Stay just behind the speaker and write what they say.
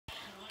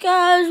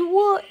Guys,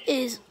 what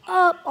is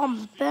up?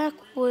 I'm back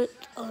with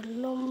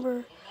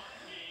another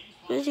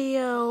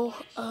video.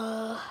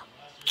 So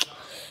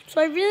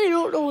I really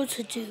don't know what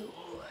to do.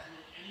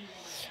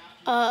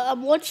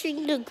 I'm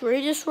watching the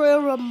Greatest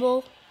Royal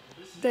Rumble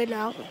right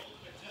now.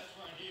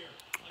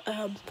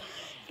 And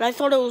I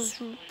thought it was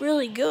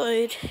really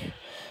good.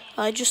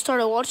 I just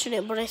started watching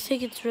it, but I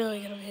think it's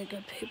really gonna be a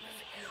good pay-per-view.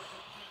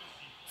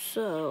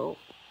 So,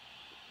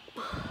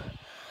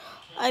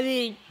 I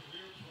mean,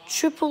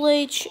 Triple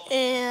H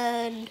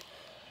and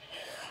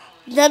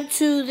them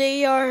two,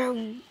 they are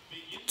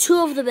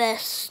two of the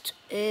best,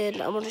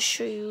 and I'm going to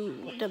show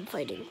you them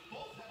fighting.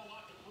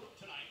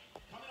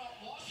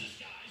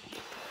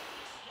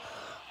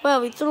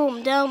 Wow, we threw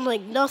him down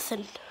like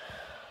nothing.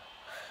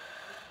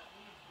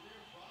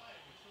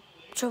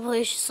 Triple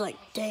H is like,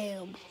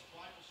 damn.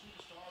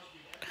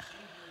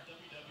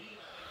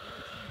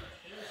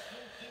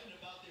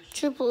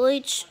 Triple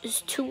H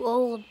is too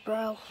old,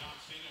 bro.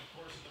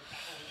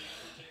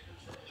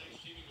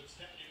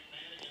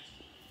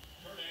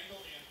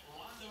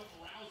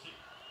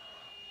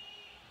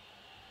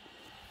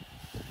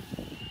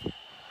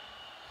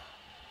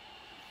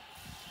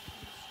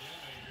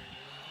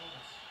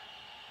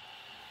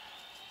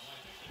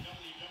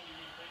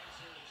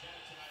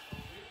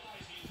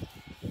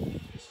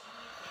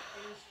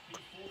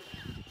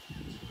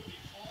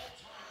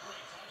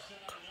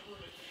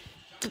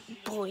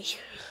 Boy. Looks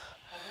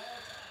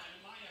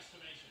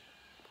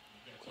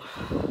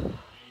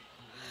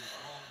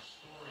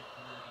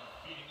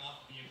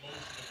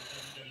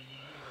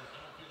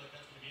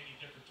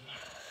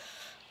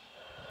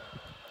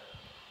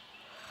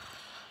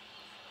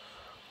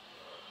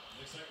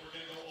like we're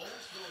going to go old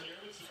school here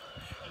with a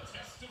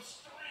test of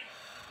strength.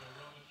 The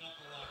Roman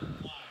knuckle lock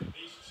applied.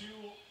 These two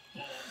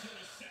bulls in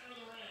the center of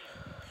the ring.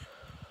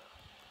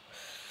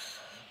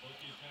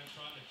 Both these men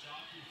trying to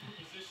jockey for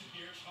position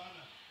here, trying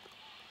to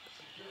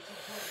secure some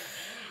sort of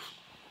advantage.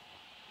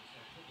 Looks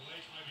like Triple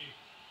H might be a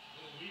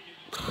little weak in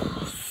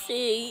the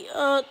See,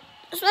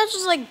 this match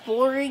is like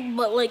boring,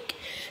 but like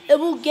it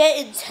will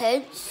get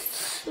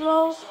intense, you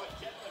know.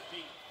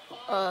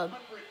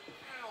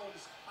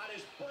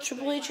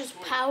 Triple H is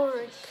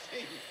powering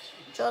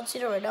John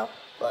Cena right now,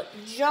 but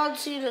John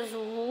Cena is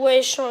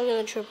way stronger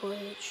than Triple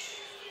H.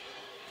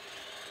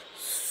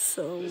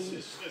 So,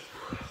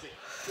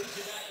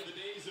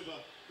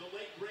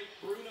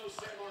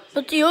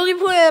 but the only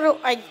point I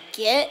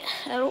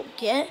don't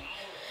get,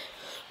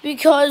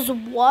 because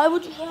why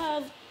would you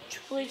have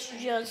Triple H and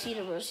John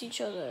Cena versus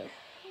each other?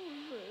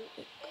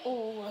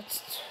 Oh,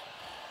 that's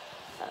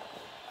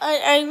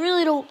I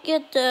really don't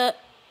get that.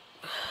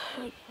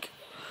 Like,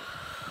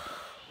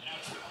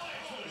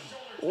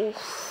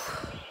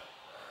 oof.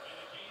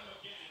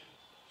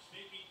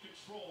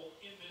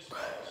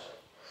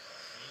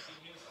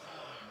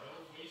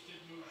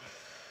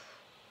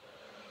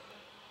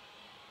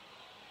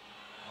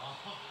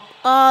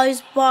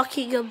 He's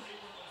blocking him.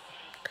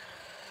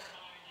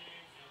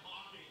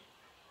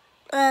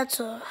 That's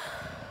a... Now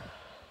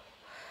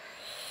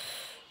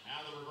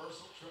the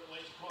reversal, Triple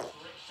H across the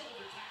ring,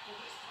 shoulder tackle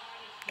this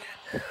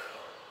time.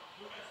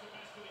 Who gets the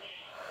best of the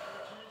game? Who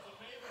returns the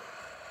favor?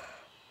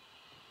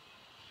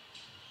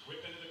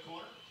 Whip into the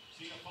corner.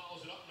 Cena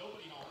follows it up,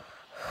 nobody home.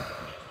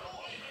 Gets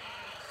rolling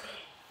behind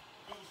Cena.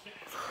 Goes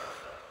down.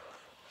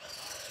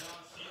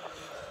 John Cena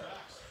in his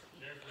tracks.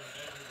 Carefully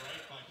measured right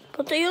by Triple H.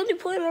 But the only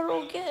point I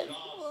don't get,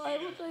 why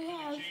would they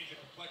have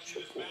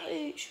Triple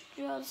H and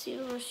John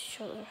Cena versus each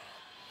other?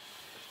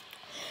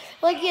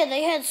 Like, yeah,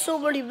 they had so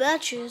many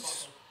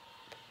matches.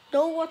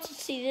 No one wants to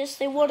see this.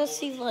 They want to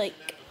see, like,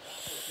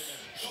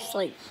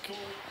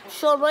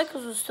 Shawn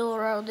Michaels was still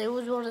around. They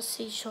would want to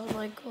see Shawn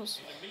Michaels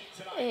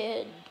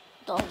and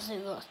Dolph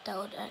Ziggler. That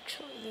would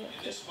actually be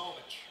okay.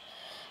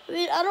 I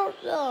mean, I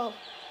don't know.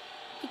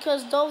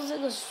 Because Dolph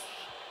Ziggler's,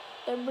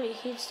 everybody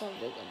hates Dolph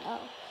Ziggler now.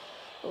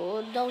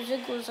 When Dolph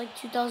Ziggler was like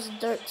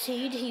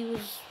 2013,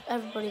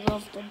 everybody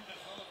loved him.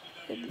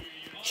 And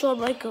Shawn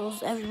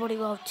Michaels, everybody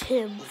loved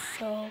him,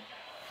 so...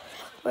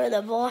 We're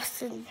the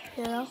Boston,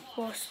 you know,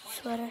 Boston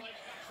sweater.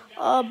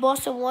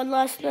 Boston won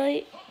last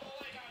night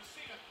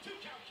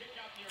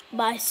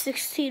by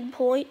 16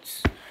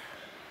 points.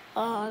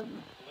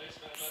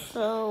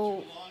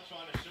 So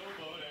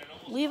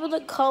leave in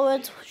the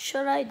comments what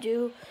should I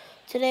do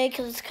today,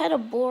 because it's kind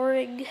of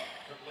boring.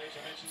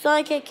 It's not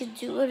like I can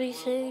do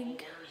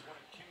anything.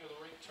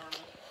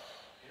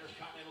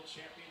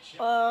 It's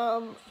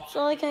not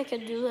like I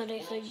can do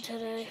anything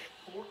today.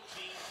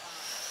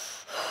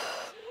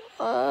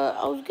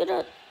 I was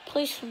gonna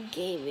play some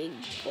gaming,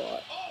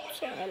 but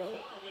I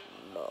don't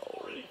know.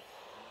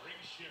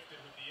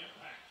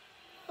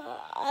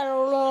 I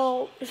don't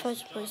know if I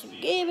should play some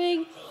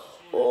gaming,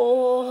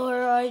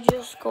 or I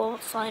just go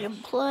outside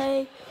and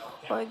play,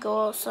 or I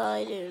go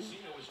outside and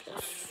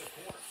just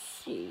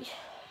see.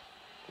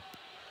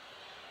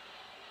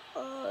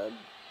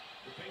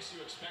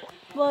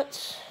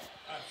 But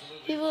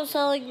people are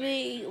telling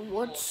me,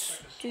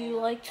 what do you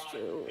like to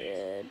do?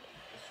 And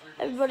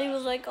everybody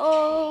was like,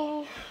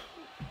 oh,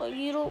 well,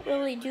 you don't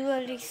really do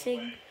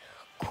anything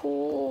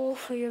cool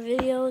for your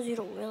videos. You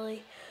don't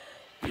really.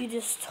 You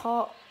just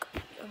talk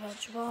about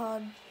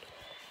Jervon.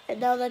 And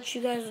now that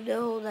you guys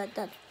know that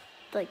that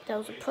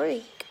was a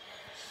prank,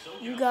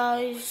 you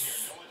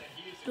guys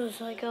was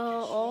like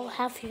all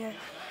half your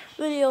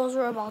videos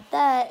were about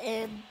that,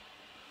 and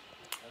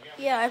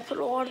yeah, I put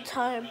a lot of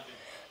time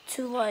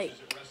to like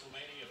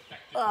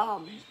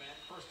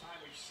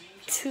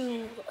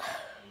to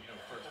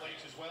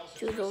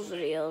do those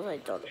videos. I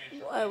thought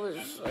I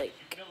was like,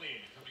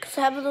 cause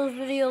half of those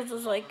videos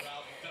was like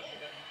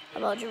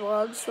about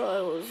Jervon, so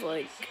I was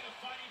like,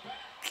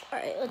 all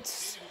right,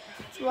 let's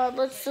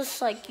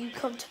just like you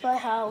come to my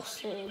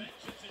house and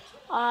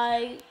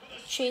I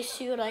chase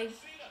you and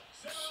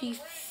he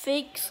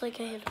fakes like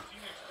I hit him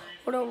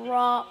with a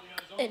rock,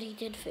 and he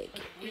did fake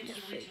it. He just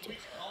faked it.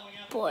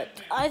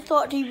 But I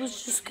thought he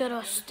was just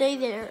gonna stay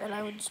there and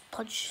I would just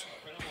punch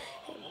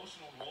him.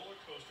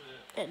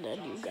 And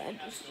then you guys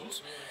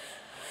just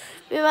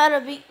we might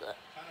have beat.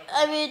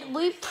 I mean,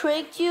 we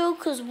pranked you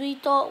because we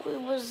thought we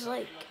was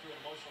like.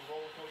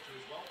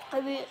 I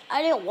mean,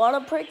 I didn't want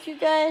to prank you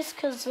guys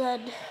because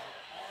then,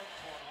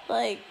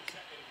 like,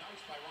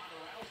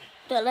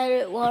 I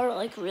didn't want to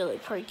like really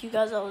prank you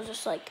guys. I was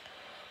just like,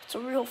 it's a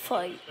real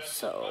fight.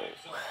 So,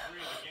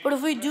 but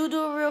if we do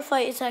a real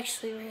fight, it's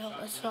actually real.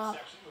 It's not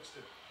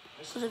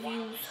for the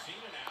views.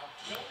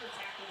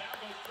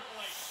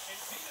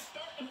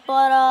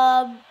 But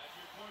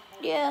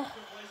yeah,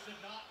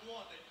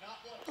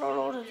 I don't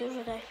know what to do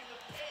today.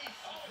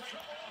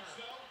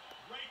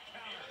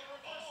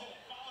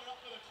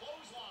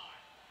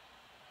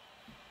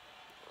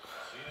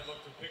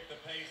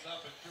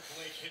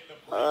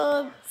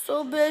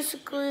 So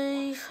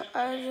basically,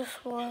 I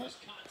just want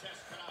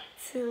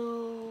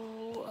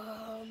to,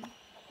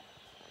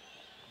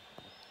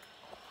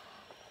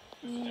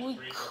 we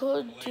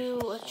could do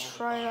a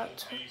try not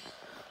to,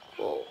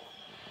 well,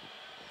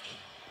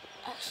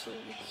 actually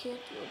we can't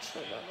do a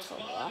try not to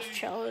laugh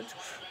challenge,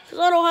 because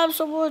I don't have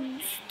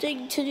someone's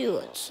thing to do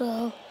it,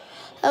 so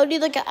I would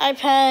need like an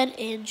iPad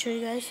and show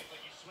you guys.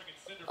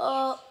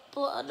 But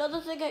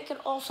another thing I can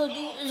also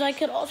do is I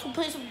can also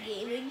play some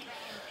gaming.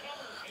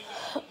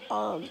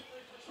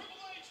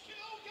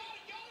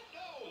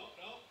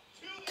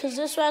 Because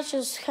this match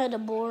is kind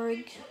of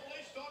boring.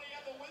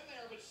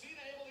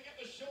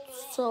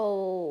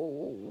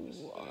 So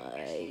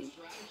I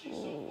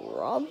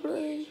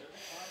probably,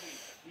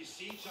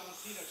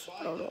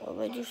 I don't know, I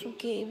might do some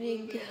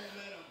gaming.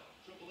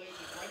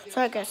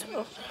 Sorry guys,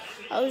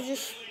 I was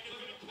just,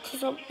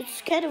 because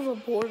it's kind of a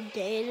boring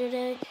day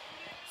today.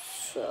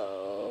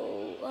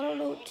 So I don't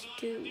know what to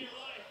do.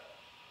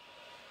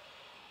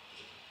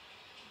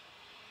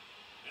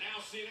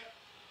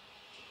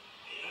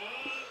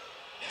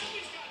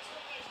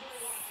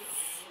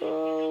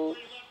 So,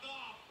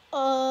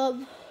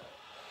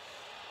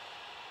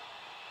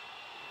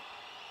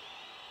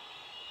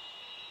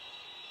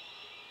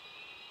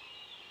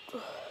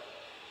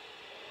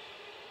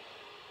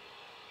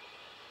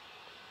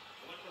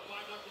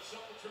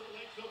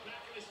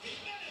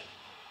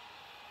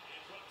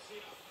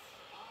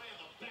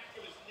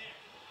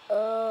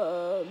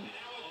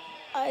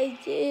 I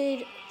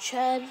did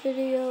Chad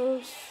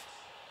videos.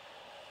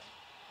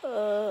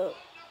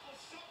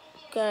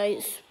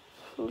 Guys,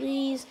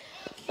 please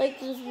like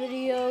this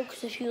video,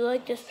 because if you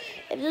like this,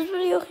 if this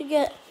video can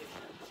get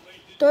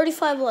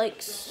 35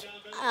 likes,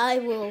 I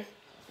will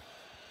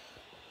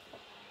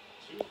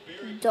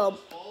dump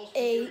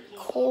a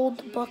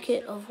cold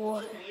bucket of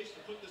water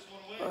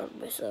on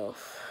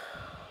myself.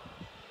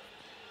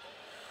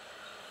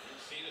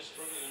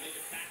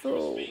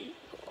 So,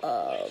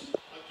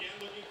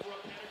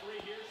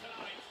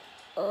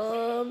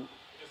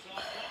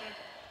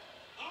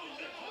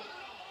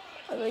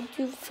 I might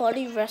do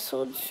funny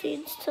wrestling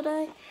scenes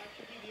today,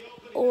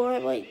 or I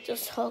might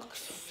just huck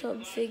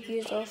some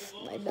figures off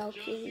my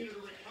balcony.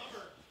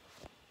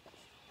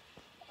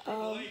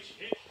 For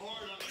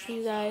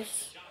you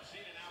guys,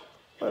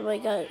 or I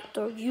might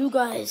throw you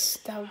guys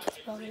down to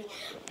the balcony.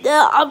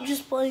 Yeah, I'm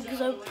just playing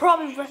because I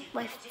probably wrecked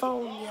my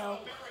phone,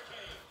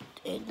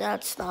 and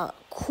that's not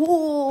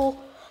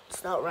cool.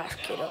 It's not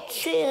racking up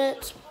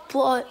chance,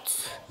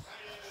 but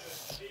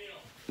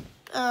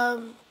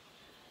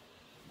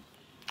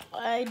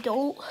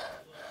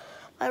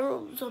my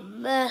room's a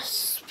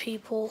mess,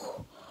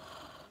 people.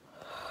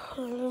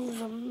 My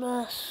room's a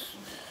mess.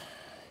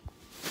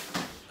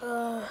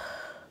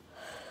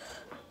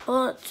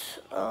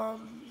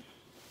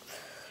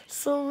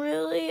 So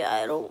really,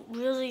 I don't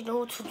really know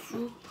what to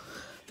do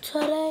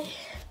today.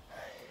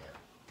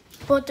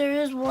 But there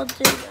is one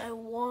thing I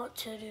want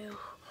to do.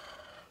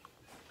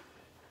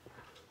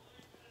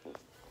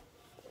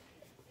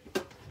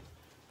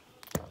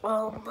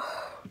 I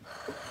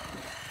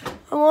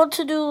want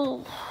to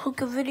do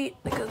like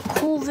a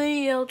cool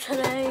video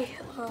today.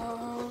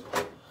 I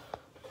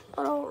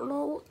don't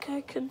know what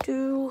I could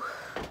do.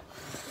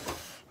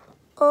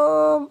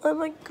 I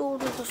might go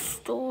to the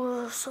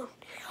store or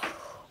something,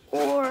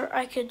 or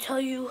I can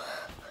tell you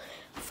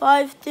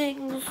 5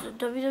 things in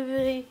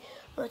WWE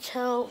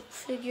Mattel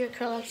figure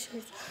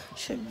collectors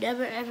should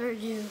never ever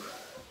do.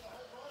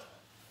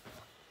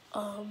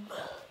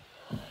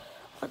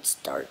 It's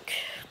dark.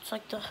 It's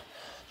like the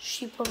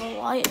sheep of a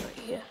lion right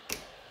here.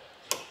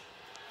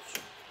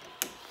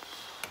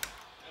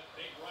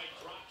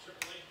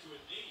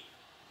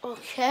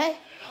 Okay,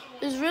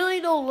 there's really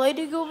no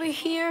lighting over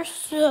here,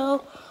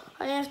 so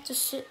I have to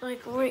sit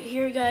like right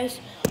here, guys.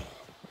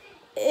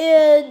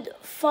 And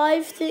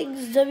 5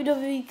 things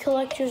WWE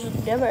collectors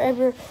would never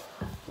ever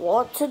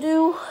want to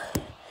do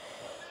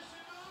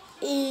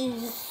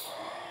is,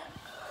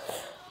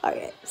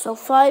 alright, so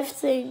 5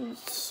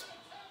 things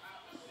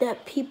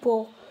that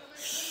people,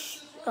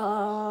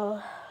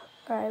 alright,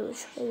 what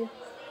should I do?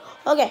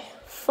 Okay,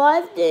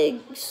 5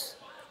 things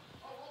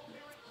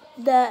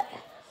that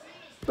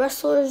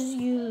wrestlers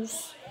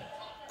use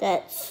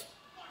that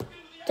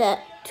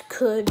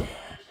could,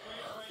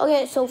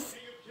 okay, so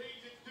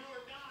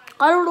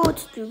I don't know what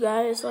to do,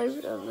 guys.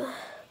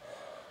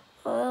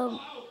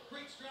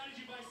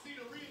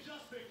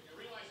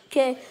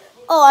 Okay.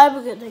 Oh, I have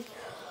a good thing.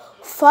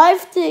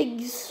 5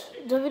 things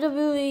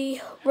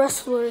WWE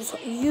wrestlers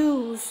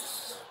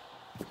use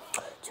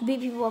to beat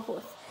people up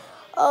with.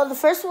 The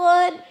first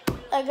one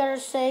I gotta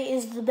say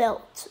is the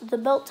belt. The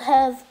belt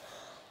have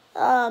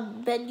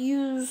been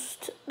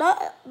used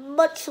not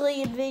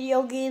muchly in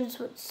video games,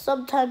 but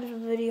sometimes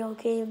in video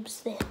games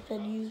they have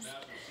been used.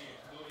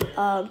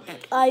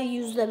 I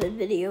use them in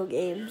video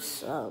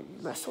games,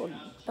 wrestling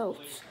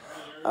belts,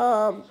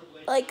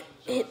 like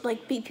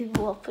beat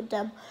people up with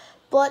them.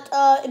 But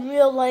in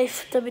real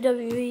life,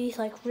 WWE,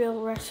 like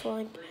real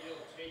wrestling,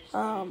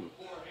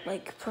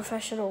 like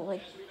professional,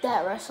 like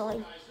that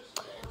wrestling,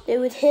 they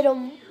would hit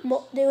them.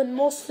 They would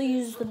mostly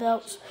use the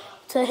belts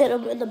to hit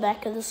them in the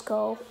back of the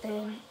skull,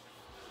 and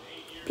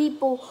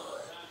people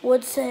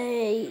would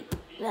say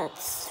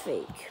that's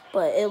fake,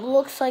 but it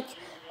looks like.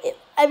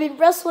 I mean,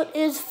 wrestling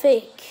is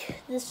fake,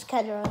 this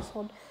kind of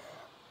wrestling,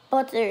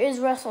 but there is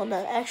wrestling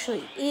that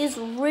actually is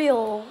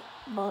real,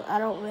 but I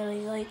don't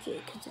really like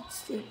it because it's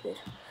stupid.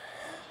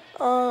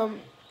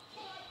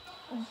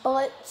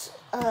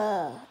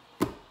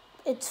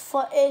 It's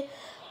fun.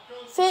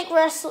 Fake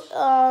wrestling,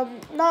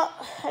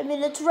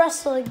 it's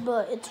wrestling,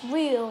 but it's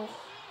real.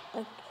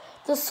 Like,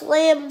 the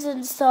slams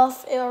and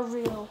stuff are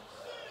real,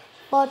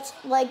 but,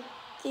 like,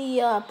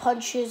 the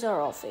punches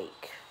are all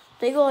fake.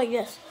 They go like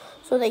this.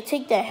 So they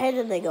take their head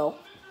and they go,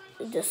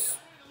 and just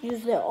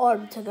use their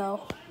arm to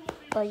go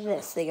like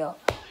this. They go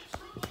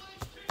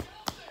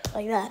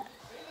like that.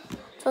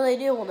 So they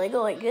do when they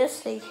go like this,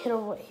 they hit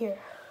them right here.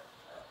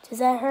 Does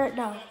that hurt?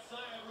 No.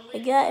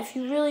 Like that, if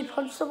you really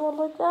punch someone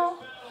like that,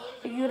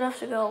 you would have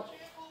to go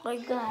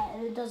like that,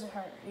 and it doesn't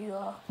hurt. You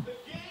go,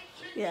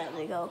 yeah,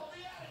 they go.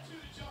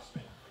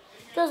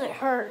 It doesn't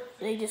hurt.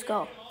 They just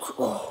go,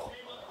 oh,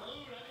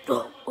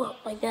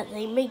 like that.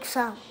 They make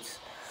sounds.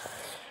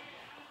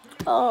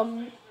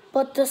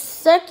 But the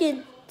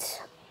second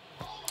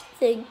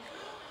thing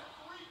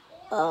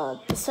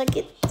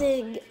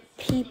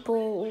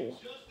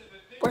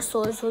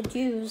wrestlers would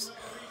use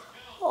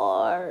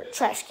are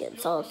trash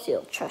cans, solid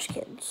steel trash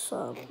cans.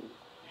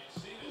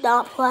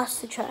 Not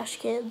plastic trash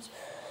cans,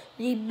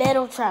 the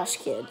metal trash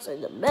cans.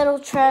 And the metal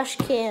trash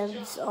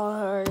cans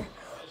are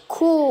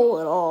cool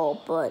and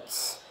all,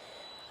 but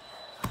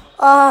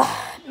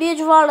me and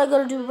Jervon are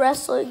gonna do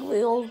wrestling.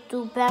 We'll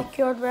do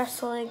backyard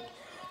wrestling.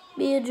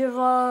 Me and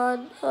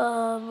Jervon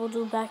will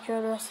do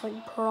backyard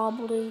wrestling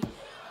probably.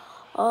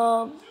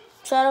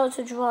 Shout out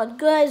to Jervon.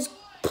 Guys,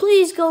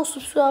 please go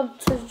subscribe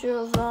to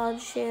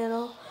Jervon's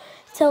channel.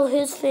 Tell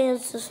his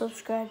fans to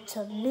subscribe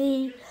to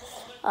me.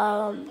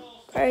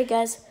 Alright,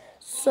 guys.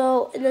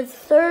 So, and the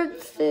third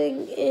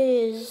thing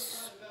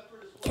is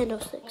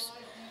kendo sticks.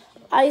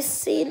 I've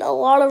seen a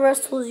lot of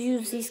wrestlers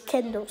use these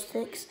kendo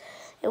sticks,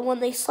 and when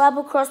they slap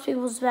across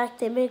people's back,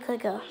 they make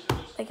like a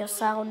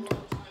sound,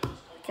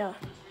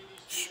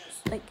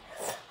 like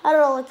I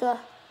don't know,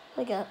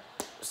 like a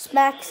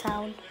smack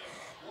sound.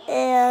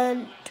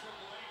 And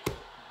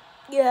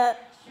yeah,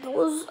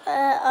 those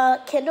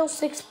kendo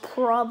sticks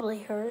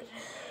probably hurt.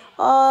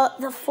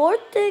 The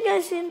fourth thing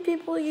I've seen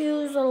people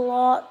use a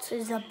lot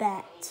is a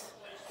bat.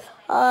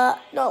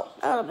 No,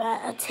 not a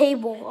bat, a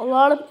table. A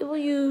lot of people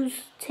use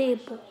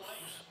tables.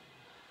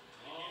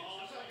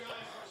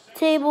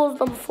 Tables,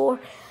 number 4.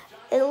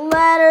 And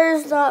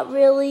ladders, not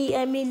really.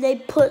 I mean, they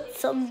put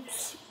some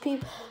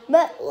people.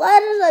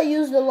 Ladders are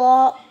used a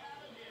lot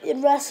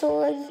in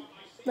wrestling,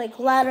 like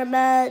ladder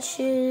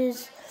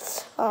matches.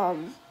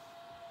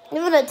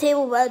 Even at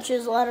table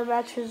matches, ladder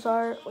matches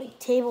are like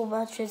table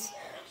matches.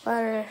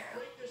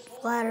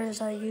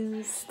 Ladders are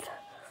used.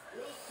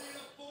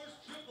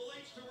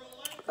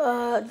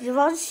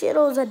 Jervon's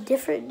channel is a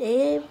different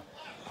name.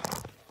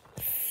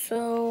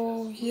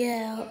 So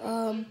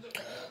yeah.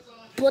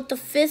 But the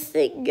 5th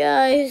thing,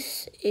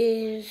 guys,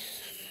 is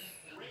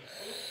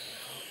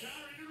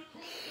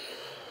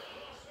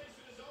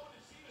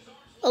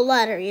a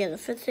ladder. Yeah, the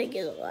 5th thing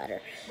is a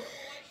ladder.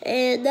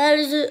 And that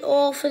is it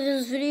all for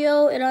this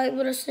video. And I'm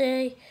going to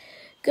say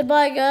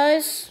goodbye,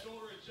 guys.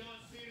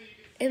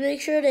 And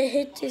make sure to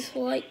hit this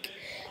like.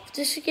 If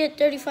this should get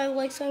 35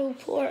 likes, I will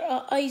pour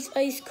an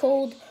ice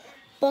cold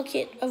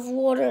bucket of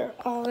water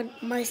on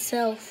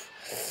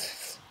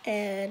myself.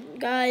 And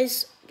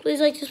guys, please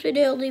like this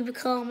video, leave a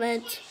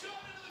comment.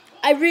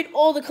 I read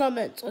all the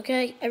comments,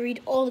 okay? I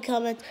read all the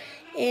comments.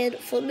 And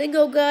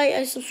Flamingo Guy,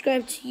 I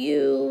subscribe to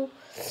you.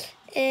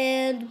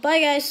 And bye,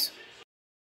 guys.